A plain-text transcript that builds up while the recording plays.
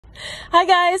Hi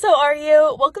guys, how are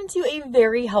you? Welcome to a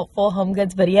very helpful home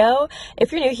goods video.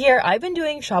 If you're new here, I've been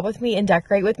doing shop with me and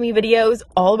decorate with me videos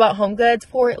all about home goods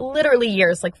for literally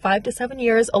years, like 5 to 7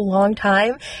 years, a long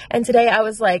time. And today I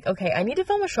was like, okay, I need to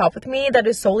film a shop with me that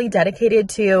is solely dedicated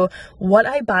to what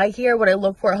I buy here, what I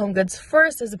look for at home goods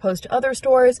first as opposed to other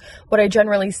stores, what I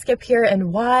generally skip here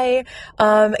and why,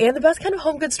 and the best kind of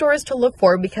home goods stores to look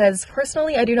for, because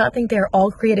personally I do not think they're all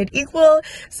created equal.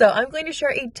 So I'm going to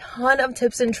share a ton of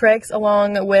tips and tricks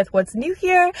along with what's new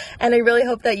here, and I really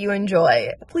hope that you enjoy.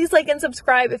 Please like and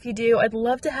subscribe if you do. I'd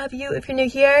love to have you if you're new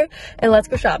here, and let's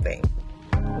go shopping.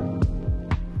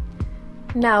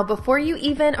 Now, before you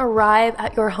even arrive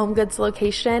at your home goods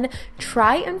location,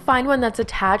 try and find one that's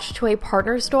attached to a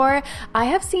partner store. I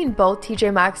have seen both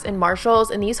TJ Maxx and Marshalls,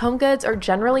 and these home goods are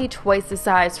generally twice the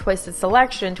size, twice the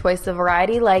selection, twice the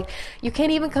variety. Like, you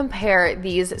can't even compare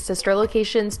these sister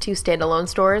locations to standalone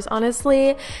stores,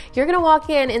 honestly. You're gonna walk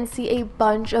in and see a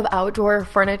bunch of outdoor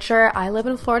furniture. I live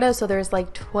in Florida, so there's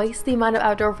like twice the amount of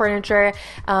outdoor furniture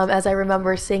as I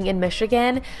remember seeing in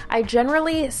Michigan. I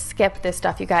generally skip this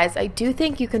stuff, you guys. I do think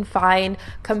you can find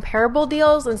comparable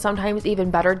deals and sometimes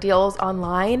even better deals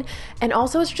online, and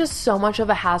also it's just so much of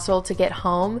a hassle to get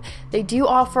home. They do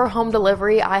offer home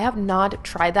delivery. I have not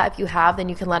tried that. If you have, then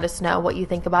you can let us know what you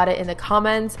think about it in the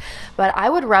comments, but I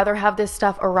would rather have this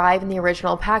stuff arrive in the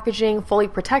original packaging, fully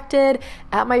protected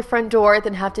at my front door,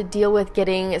 than have to deal with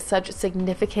getting such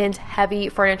significant heavy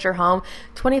furniture home.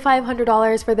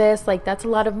 $2,500 for this, like, that's a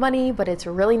lot of money, but it's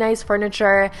really nice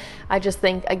furniture. I just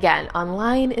think, again,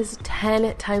 online is 10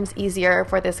 times easier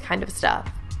for this kind of stuff.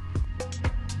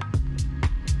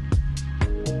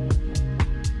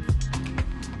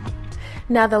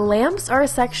 Now, the lamps are a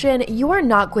section you are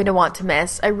not going to want to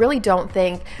miss. I really don't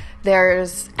think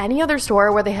there's any other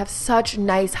store where they have such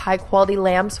nice high quality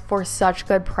lamps for such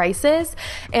good prices,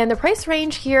 and the price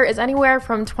range here is anywhere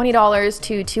from $20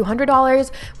 to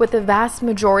 $200, with the vast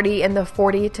majority in the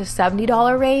 $40 to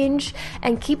 $70 range.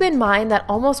 And keep in mind that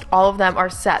almost all of them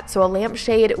are set, so a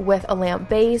lampshade with a lamp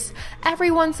base. Every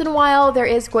once in a while there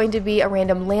is going to be a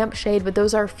random lampshade, but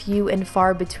those are few and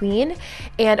far between.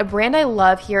 And a brand I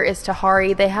love here is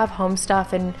Tahari. They have home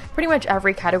stuff in pretty much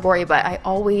every category, but I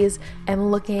always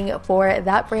am looking for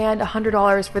that brand.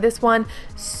 $100 for this one.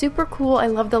 Super cool. I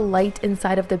love the light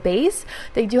inside of the base.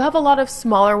 They do have a lot of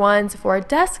smaller ones for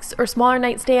desks or smaller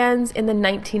nightstands in the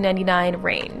 $19.99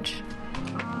 range.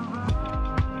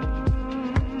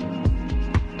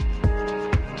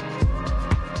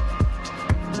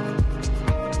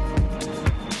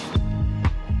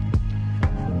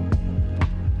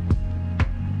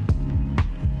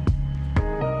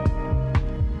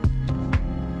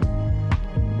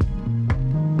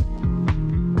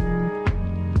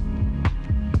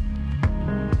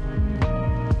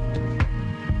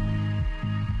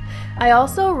 I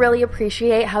also really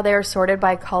appreciate how they are sorted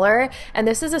by color, and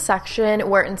this is a section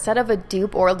where instead of a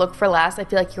dupe or a look for less, I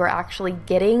feel like you are actually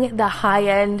getting the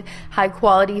high-end,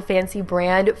 high-quality, fancy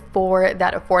brand for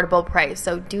that affordable price.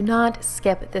 So do not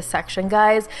skip this section,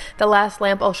 guys. The last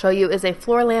lamp I'll show you is a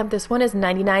floor lamp. This one is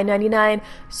 $99.99.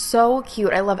 So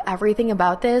cute. I love everything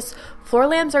about this. Floor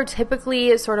lamps are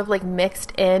typically sort of like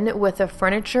mixed in with the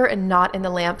furniture and not in the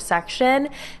lamp section.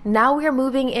 Now we are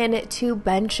moving into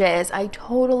benches. I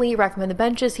totally recommend the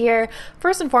benches here.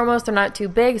 First and foremost, they're not too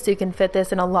big, so you can fit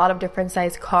this in a lot of different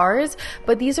size cars,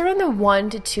 but these are in the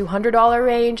 $100 to $200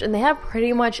 range, and they have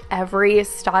pretty much every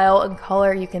style and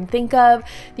color you can think of.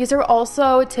 These are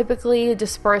also typically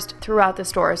dispersed throughout the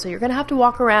store, so you're gonna have to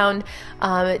walk around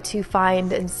to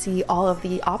find and see all of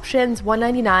the options.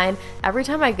 $199. Every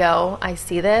time I go, I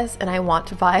see this and I want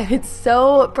to buy. It's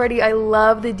so pretty. I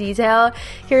love the detail.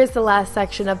 Here's the last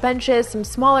section of benches, some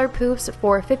smaller poofs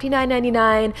for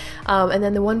 $59.99, and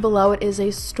then the one below it is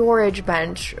a storage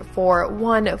bench for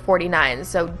 $149.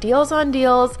 So deals on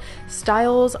deals,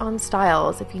 styles on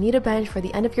styles. If you need a bench for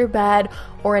the end of your bed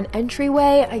or an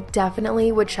entryway, I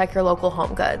definitely would check your local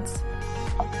Home Goods.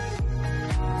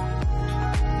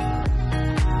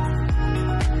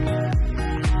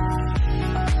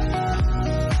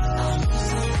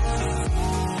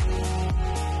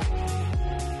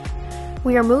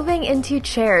 We are moving into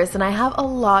chairs, and I have a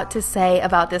lot to say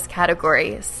about this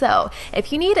category. So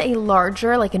if you need a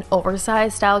larger, like an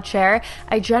oversized style chair,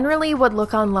 I generally would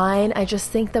look online. I just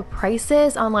think the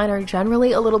prices online are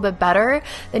generally a little bit better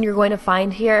than you're going to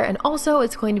find here, and also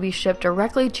it's going to be shipped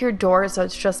directly to your door, so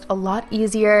it's just a lot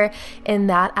easier in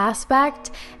that aspect.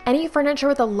 Any furniture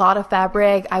with a lot of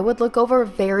fabric, I would look over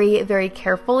very, very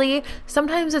carefully.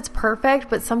 Sometimes it's perfect,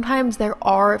 but sometimes there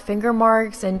are finger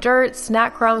marks and dirt,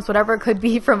 snack crumbs, whatever it could could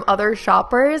be from other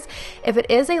shoppers. If it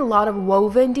is a lot of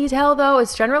woven detail though,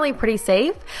 it's generally pretty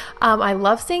safe. I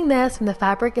love seeing this when the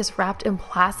fabric is wrapped in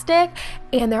plastic,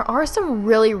 and there are some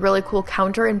really cool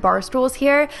counter and bar stools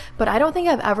here, but I don't think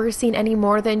I've ever seen any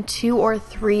more than 2 or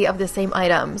 3 of the same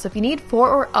item. So if you need 4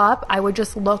 or up, I would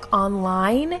just look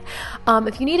online.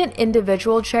 If you need an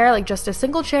individual chair, like just a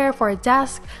single chair for a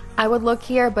desk, I would look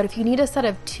here, but if you need a set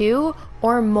of 2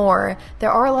 or more,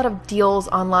 there are a lot of deals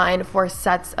online for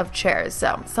sets of chairs.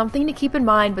 So something to keep in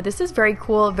mind, but this is very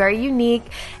cool, very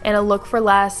unique, and a look for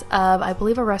less of, I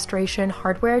believe, a restoration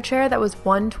hardware chair that was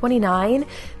 $129.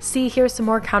 See, here's some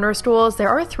more counter stools. There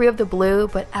are 3 of the blue,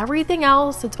 but everything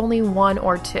else, it's only 1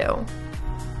 or 2.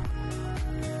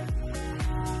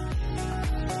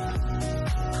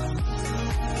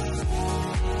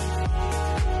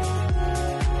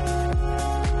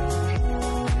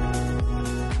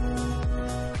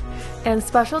 And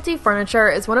specialty furniture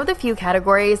is one of the few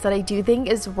categories that I do think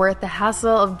is worth the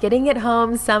hassle of getting it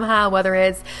home somehow, whether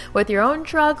it's with your own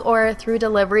truck or through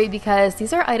delivery, because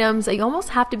these are items that you almost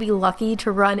have to be lucky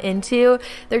to run into.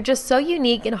 They're just so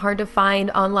unique and hard to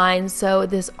find online. So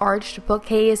this arched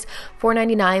bookcase,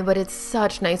 $4.99, but it's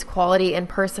such nice quality in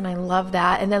person. I love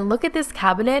that. And then look at this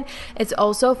cabinet. It's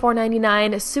also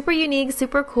 $4.99. Super unique,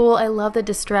 super cool. I love the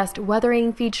distressed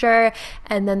weathering feature.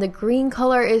 And then the green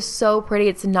color is so pretty.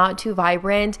 It's not too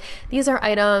vibrant. These are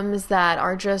items that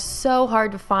are just so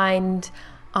hard to find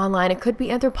online. It could be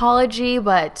Anthropology,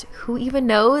 but who even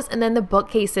knows? And then the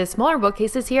bookcases, smaller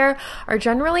bookcases here are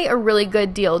generally a really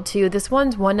good deal too. This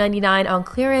one's $199 on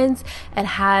clearance. It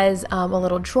has a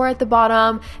little drawer at the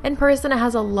bottom. In person, it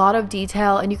has a lot of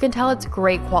detail, and you can tell it's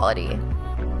great quality.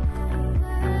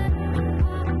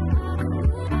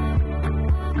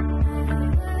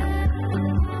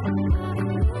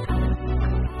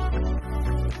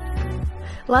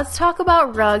 Let's talk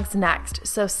about rugs next.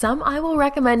 So some I will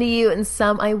recommend to you and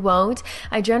some I won't.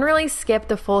 I generally skip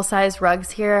the full-size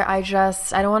rugs here. I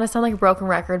don't want to sound like a broken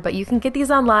record, but you can get these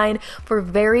online for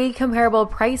very comparable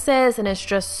prices, and it's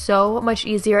just so much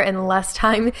easier and less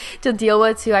time to deal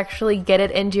with to actually get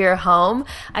it into your home.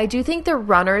 I do think the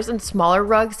runners and smaller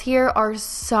rugs here are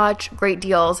such great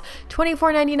deals.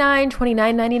 $24.99,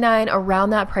 $29.99, around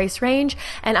that price range.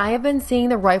 And I have been seeing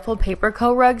the rifled paper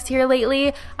co rugs here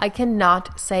lately. I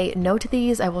cannot say no to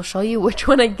these. I will show you which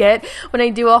one I get when I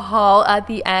do a haul at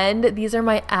the end. These are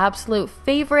my absolute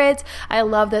favorites. I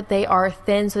love that they are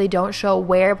thin so they don't show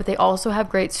wear, but they also have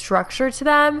great structure to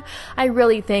them. I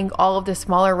really think all of the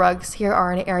smaller rugs here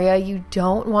are an area you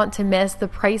don't want to miss. The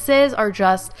prices are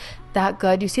just that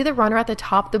good. You see the runner at the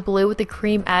top, the blue with the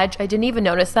cream edge? I didn't even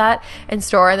notice that in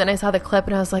store, and then I saw the clip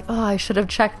and I was like, oh, I should have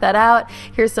checked that out.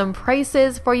 Here's some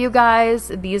prices for you guys.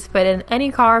 These fit in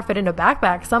any car, fit in a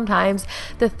backpack sometimes.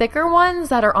 The thicker ones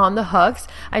that are on the hooks,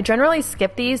 I generally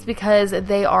skip these because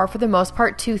they are for the most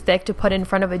part too thick to put in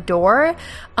front of a door.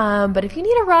 But if you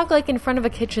need a rug like in front of a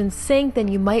kitchen sink, then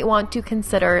you might want to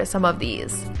consider some of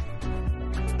these.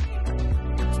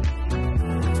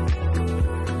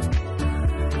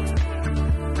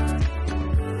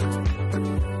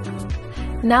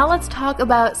 Now let's talk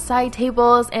about side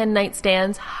tables and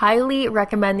nightstands. Highly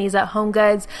recommend these at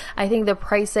HomeGoods. I think the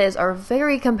prices are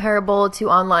very comparable to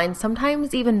online,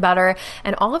 sometimes even better.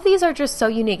 And all of these are just so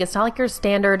unique. It's not like your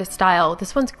standard style.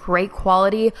 This one's great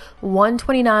quality,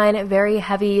 $129, very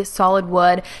heavy, solid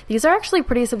wood. These are actually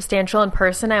pretty substantial in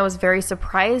person. I was very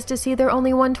surprised to see they're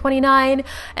only $129.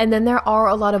 And then there are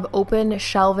a lot of open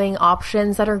shelving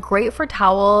options that are great for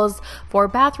towels, for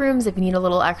bathrooms, if you need a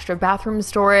little extra bathroom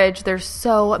storage. There's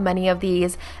so many of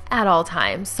these at all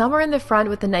times. Some are in the front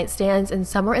with the nightstands and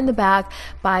some are in the back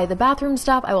by the bathroom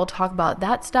stuff. I will talk about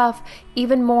that stuff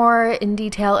even more in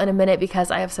detail in a minute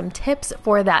because I have some tips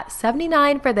for that.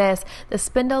 $79 for this, the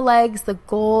spindle legs, the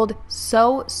gold,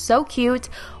 so cute.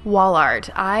 Wall art.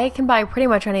 I can buy pretty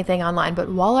much anything online, but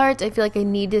wall art I feel like I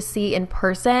need to see in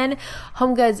person.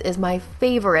 HomeGoods is my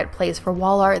favorite place for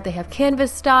wall art. They have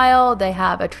canvas style, they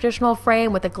have a traditional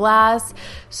frame with a glass,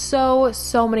 so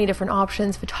many different options,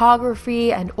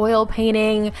 photography and oil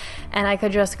painting, and I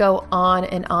could just go on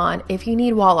and on. If you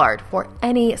need wall art for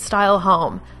any style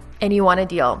home and you want a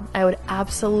deal, I would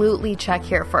absolutely check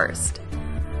here first.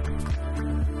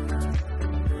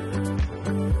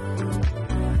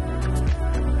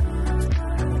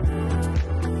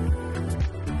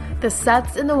 The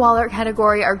sets in the wall art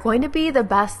category are going to be the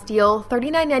best deal,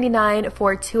 $39.99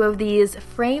 for 2 of these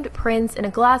framed prints in a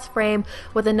glass frame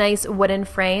with a nice wooden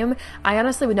frame. I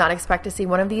honestly would not expect to see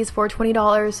one of these for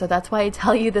 $20, so that's why I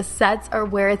tell you the sets are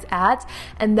where it's at.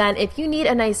 And then if you need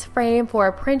a nice frame for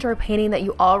a print or a painting that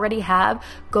you already have,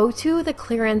 go to the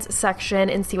clearance section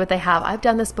and see what they have. I've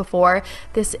done this before.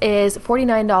 This is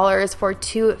 $49 for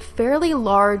 2 fairly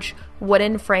large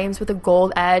wooden frames with a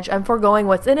gold edge. I'm foregoing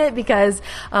what's in it because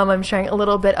I'm sharing a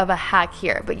little bit of a hack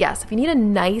here. But yes, if you need a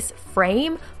nice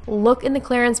frame, look in the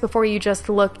clearance before you just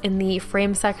look in the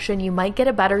frame section. You might get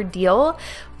a better deal.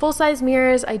 Full-size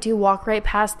mirrors, I do walk right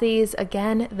past these.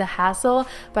 Again, the hassle,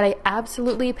 but I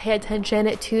absolutely pay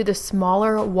attention to the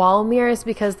smaller wall mirrors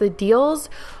because the deals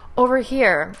over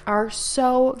here are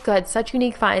so good. Such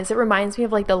unique finds. It reminds me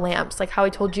of like the lamps, like how I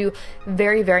told you,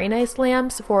 very, very nice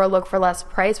lamps for a look for less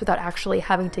price without actually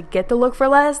having to get the look for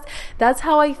less. That's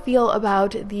how I feel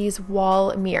about these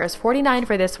wall mirrors. $49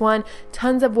 for this one.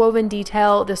 Tons of woven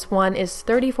detail. This one is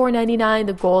 $34.99,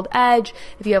 the gold edge.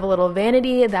 If you have a little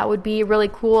vanity, that would be really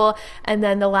cool. And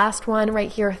then the last one right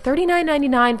here,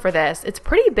 $39.99 for this. It's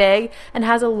pretty big and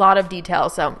has a lot of detail.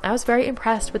 So I was very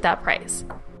impressed with that price.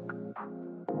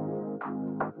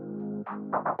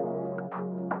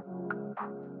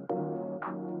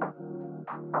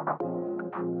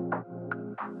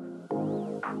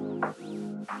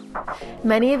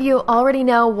 Many of you already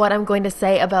know what I'm going to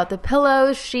say about the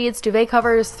pillows, sheets, duvet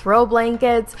covers, throw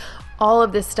blankets. All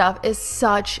of this stuff is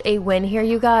such a win here,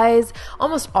 you guys.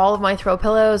 Almost all of my throw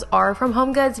pillows are from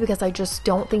HOMEGOODS because I just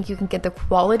don't think you can get the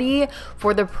quality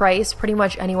for the price pretty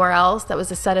much anywhere else. That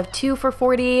was a set of 2 for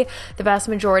 $40. The vast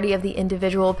majority of the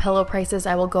individual pillow prices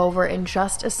I will go over in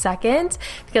just a second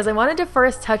because I wanted to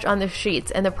first touch on the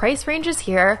sheets, and the price ranges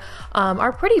here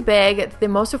are pretty big. The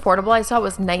most affordable I saw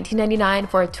was $19.99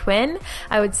 for a twin.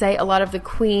 I would say a lot of the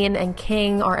queen and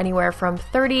king are anywhere from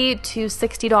 $30 to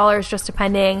 $60, just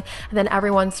depending. And then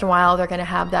every once in a while, they're going to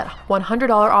have that $100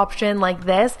 option like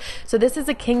this. So this is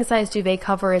a king size duvet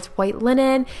cover. It's white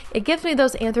linen. It gives me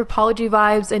those Anthropologie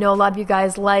vibes I know a lot of you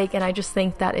guys like, and I just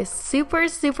think that is super,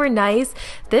 super nice.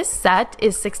 This set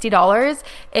is $60.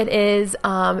 It is,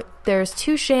 there's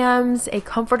 2 shams, a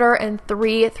comforter, and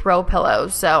 3 throw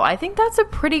pillows. So I think that's a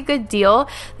pretty good deal.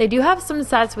 They do have some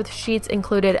sets with sheets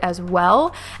included as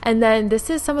well. And then this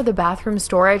is some of the bathroom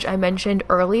storage I mentioned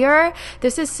earlier.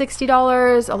 This is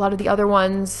 $60. A lot of the other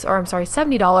ones, or I'm sorry,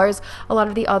 $70. A lot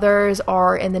of the others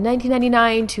are in the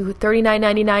 $19.99 to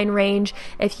 $39.99 range.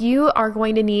 If you are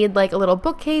going to need like a little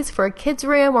bookcase for a kid's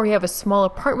room, or you have a small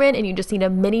apartment and you just need a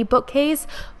mini bookcase,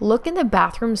 look in the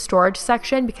bathroom storage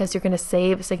section because you're going to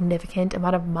save a significant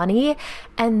amount of money.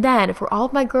 And then for all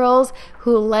of my girls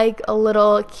who like a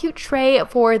little cute tray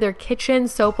for their kitchen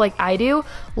soap like I do,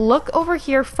 look over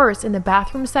here first in the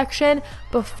bathroom section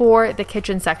before the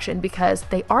kitchen section because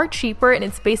they are cheaper and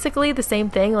it's basically the same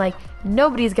thing. Like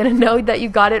nobody's gonna know that you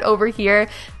got it over here.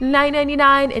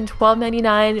 $9.99 and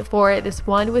 $12.99 for this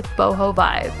one with boho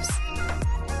vibes.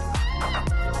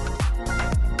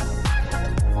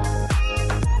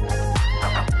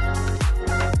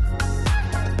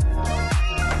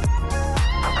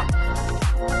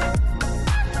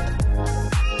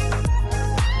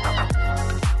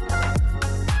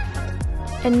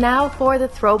 And now for the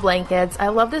throw blankets. I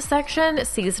love this section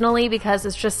seasonally because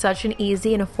it's just such an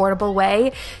easy and affordable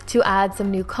way to add some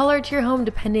new color to your home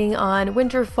depending on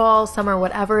winter, fall, summer,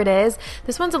 whatever it is.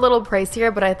 This one's a little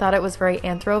pricier, but I thought it was very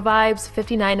anthro vibes.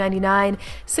 $59.99.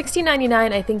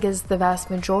 $16.99 I think is the vast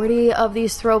majority of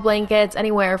these throw blankets,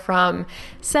 anywhere from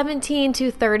 $17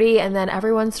 to $30, and then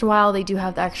every once in a while they do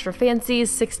have the extra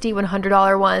fancies, $60,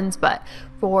 $100 ones, but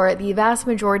for the vast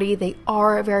majority, they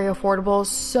are very affordable.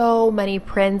 So many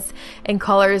prints and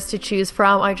colors to choose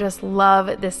from. I just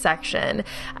love this section.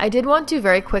 I did want to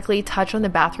very quickly touch on the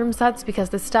bathroom sets because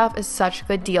this stuff is such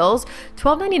good deals.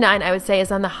 $12.99 I would say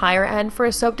is on the higher end for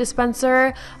a soap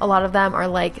dispenser. A lot of them are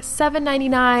like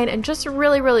 $7.99 and just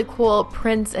really, really cool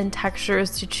prints and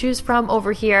textures to choose from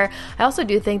over here. I also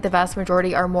do think the vast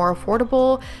majority are more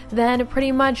affordable than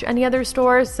pretty much any other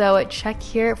store. So check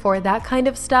here for that kind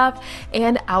of stuff.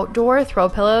 And outdoor throw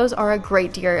pillows are a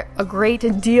great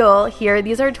deal here.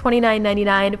 These are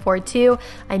 $29.99 for 2.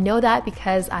 I know that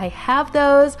because I have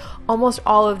those. Almost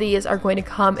all of these are going to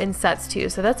come in sets too,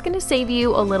 so that's going to save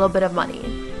you a little bit of money.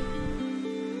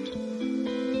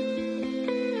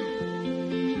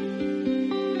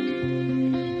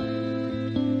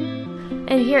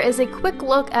 And here is a quick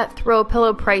look at throw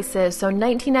pillow prices. So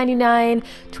 $19.99,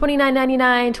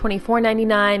 $29.99,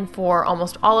 $24.99 for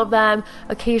almost all of them.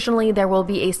 Occasionally there will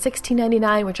be a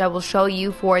 $16.99, which I will show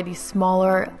you for the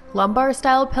smaller lumbar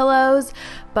style pillows,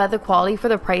 but the quality for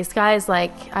the price, guys,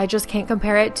 like, I just can't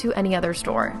compare it to any other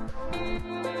store.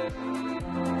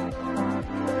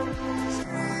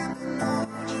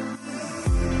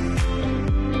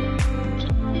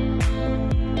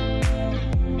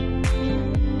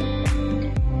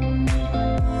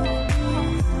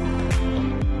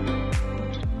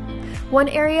 One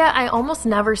area I almost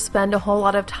never spend a whole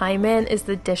lot of time in is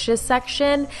the dishes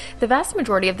section. The vast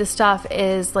majority of this stuff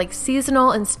is like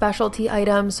seasonal and specialty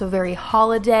items, so very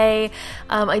holiday.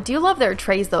 I do love their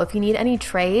trays though. If you need any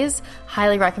trays,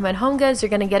 highly recommend HOMEGOODS. You're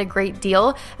gonna get a great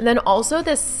deal. And then also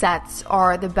the sets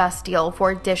are the best deal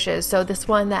for dishes. So this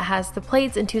one that has the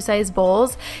plates and 2-size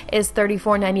bowls is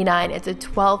 $34.99. It's a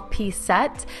 12-piece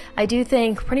set. I do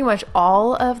think pretty much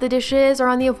all of the dishes are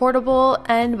on the affordable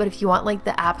end, but if you want like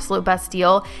the absolute best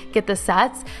deal, get the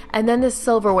sets. And then the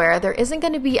silverware, there isn't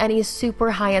going to be any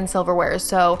super high-end silverware,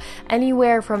 so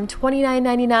anywhere from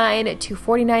 $29.99 to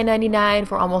 $49.99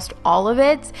 for almost all of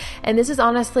it. And this is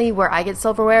honestly where I get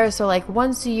silverware, so like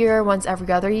once a year, once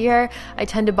every other year, I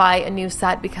tend to buy a new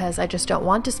set because I just don't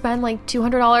want to spend like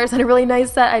 $200 on a really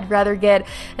nice set. I'd rather get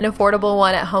an affordable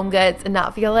one at HOMEGOODS and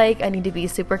not feel like I need to be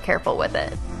super careful with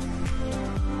it.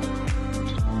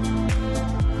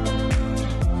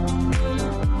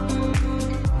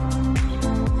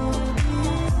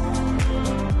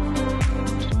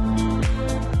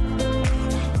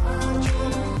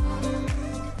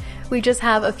 We just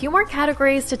have a few more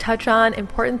categories to touch on,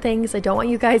 important things I don't want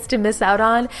you guys to miss out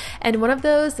on. And one of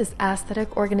those is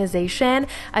aesthetic organization.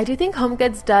 I do think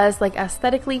HOMEGOODS does like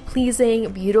aesthetically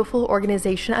pleasing, beautiful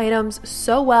organization items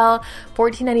so well.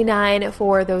 $14.99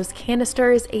 for those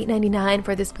canisters, $8.99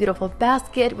 for this beautiful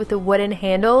basket with the wooden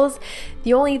handles.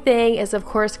 The only thing is, of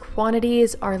course,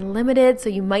 quantities are limited, so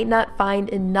you might not find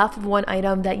enough of one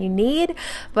item that you need,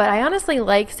 but I honestly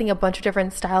like seeing a bunch of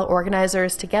different style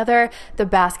organizers together. The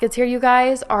baskets here, you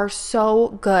guys, are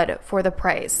so good for the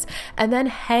price. And then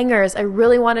hangers, I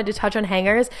really wanted to touch on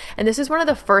hangers, and this is one of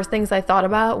the first things I thought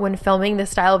about when filming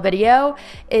this style video,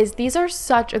 is these are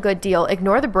such a good deal.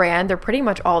 Ignore the brand, they're pretty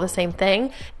much all the same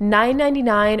thing.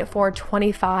 $9.99 for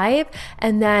 25,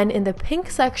 and then in the pink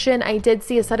section, I did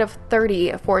see a set of 30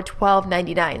 for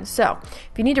 $12.99. So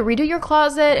if you need to redo your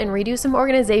closet and redo some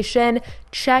organization,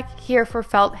 check here for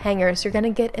felt hangers. You're gonna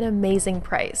get an amazing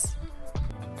price.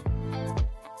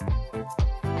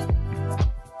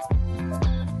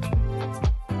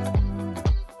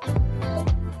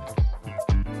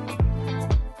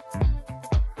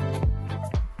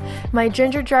 My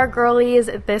ginger jar girlies,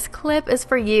 this clip is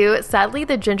for you. Sadly,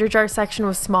 the ginger jar section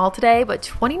was small today, but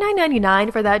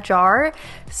 $29.99 for that jar,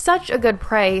 such a good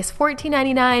price.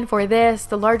 $14.99 for this.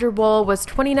 The larger bowl was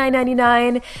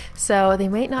 $29.99, so they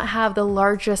might not have the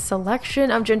largest selection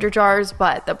of ginger jars,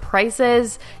 but the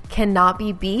prices cannot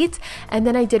be beat. And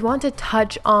then I did want to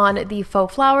touch on the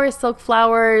faux flowers, silk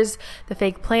flowers, the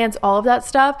fake plants, all of that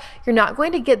stuff. You're not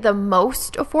going to get the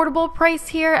most affordable price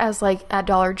here as like at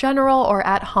Dollar General or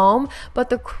at home, but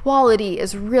the quality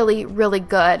is really, really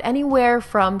good. Anywhere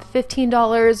from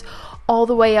 $15 all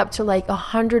the way up to like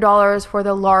 $100 for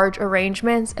the large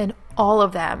arrangements, and all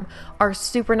of them are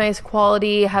super nice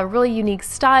quality, have really unique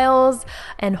styles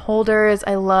and holders.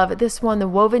 I love this one, the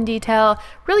woven detail,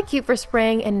 really cute for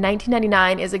spring, and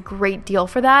 $19.99 is a great deal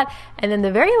for that. And then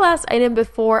the very last item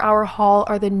before our haul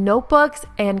are the notebooks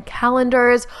and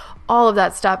calendars. All of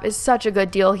that stuff is such a good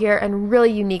deal here and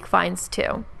really unique finds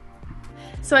too.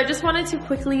 So I just wanted to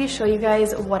quickly show you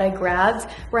guys what I grabbed.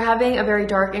 We're having a very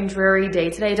dark and dreary day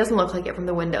today. It doesn't look like it from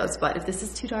the windows, but if this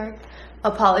is too dark,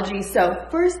 apologies. So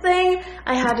first thing,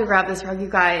 I had to grab this rug, you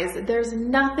guys. There's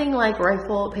nothing like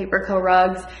Rifle Paper Co.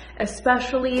 rugs,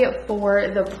 especially for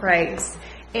the price.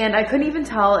 And I couldn't even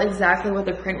tell exactly what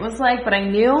the print was like, but I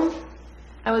knew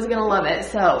I was gonna love it.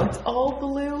 So it's all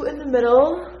blue in the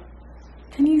middle.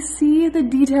 Can you see the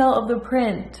detail of the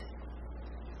print?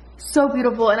 So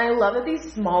beautiful, and I love that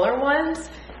these smaller ones,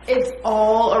 it's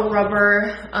all a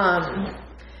rubber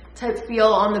type feel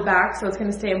on the back, so it's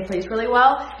gonna stay in place really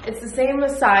well. It's the same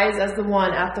size as the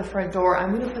one at the front door.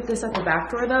 I'm gonna put this at the back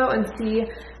door though and see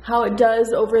how it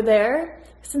does over there.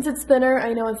 Since it's thinner,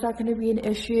 I know it's not gonna be an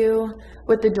issue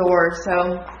with the door,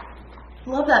 so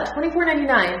Love that,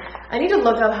 $24.99. I need to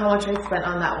look up how much I spent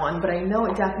on that one, but I know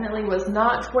it definitely was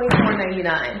not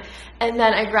 $24.99. And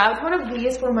then I grabbed one of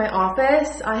these for my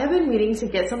office. I have been meaning to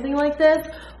get something like this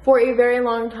for a very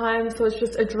long time, so it's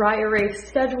just a dry erase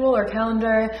schedule or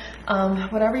calendar,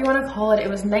 whatever you want to call it. It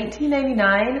was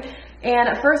 $19.99. And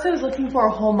at first I was looking for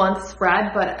a whole month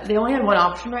spread, but they only had one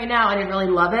option right now. I didn't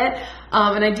really love it.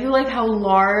 And I do like how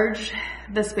large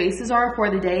the spaces are for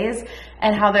the days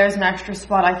and how there's an extra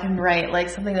spot I can write like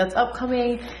something that's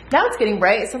upcoming. Now it's getting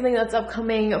bright, something that's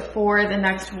upcoming for the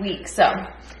next week. So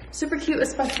super cute,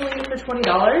 especially for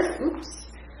 $20. Oops.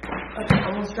 Okay,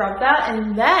 almost dropped that.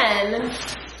 And then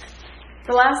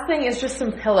the last thing is just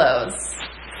some pillows.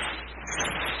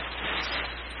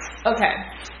 Okay.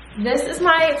 This is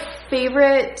my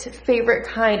favorite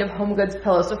kind of HOMEGOODS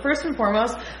pillow. So first and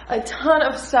foremost, a ton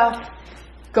of stuff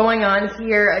going on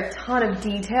here, a ton of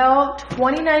detail.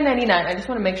 $29.99. I just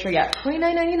want to make sure, yeah,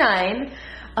 $29.99.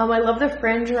 I love the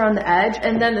fringe around the edge,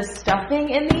 and then the stuffing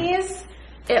in these,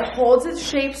 it holds its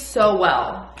shape so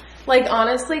well. Like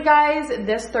honestly guys,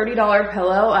 this $30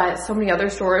 pillow at so many other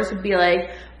stores would be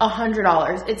like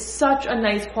 $100. It's such a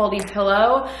nice quality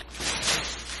pillow.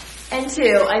 And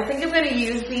two, I think I'm going to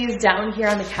use these down here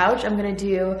on the couch. I'm going to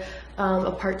do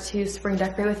a part 2 spring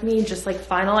decorate with me, just like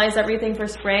finalize everything for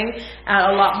spring,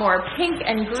 add a lot more pink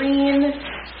and green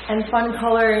and fun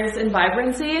colors and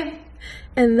vibrancy.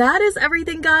 And that is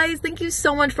everything, guys. Thank you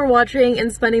so much for watching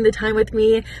and spending the time with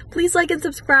me. Please like and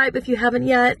subscribe if you haven't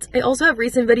yet. I also have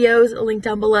recent videos linked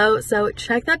down below, so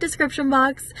check that description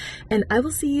box, and I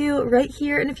will see you right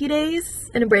here in a few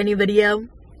days in a brand new video.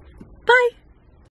 Bye!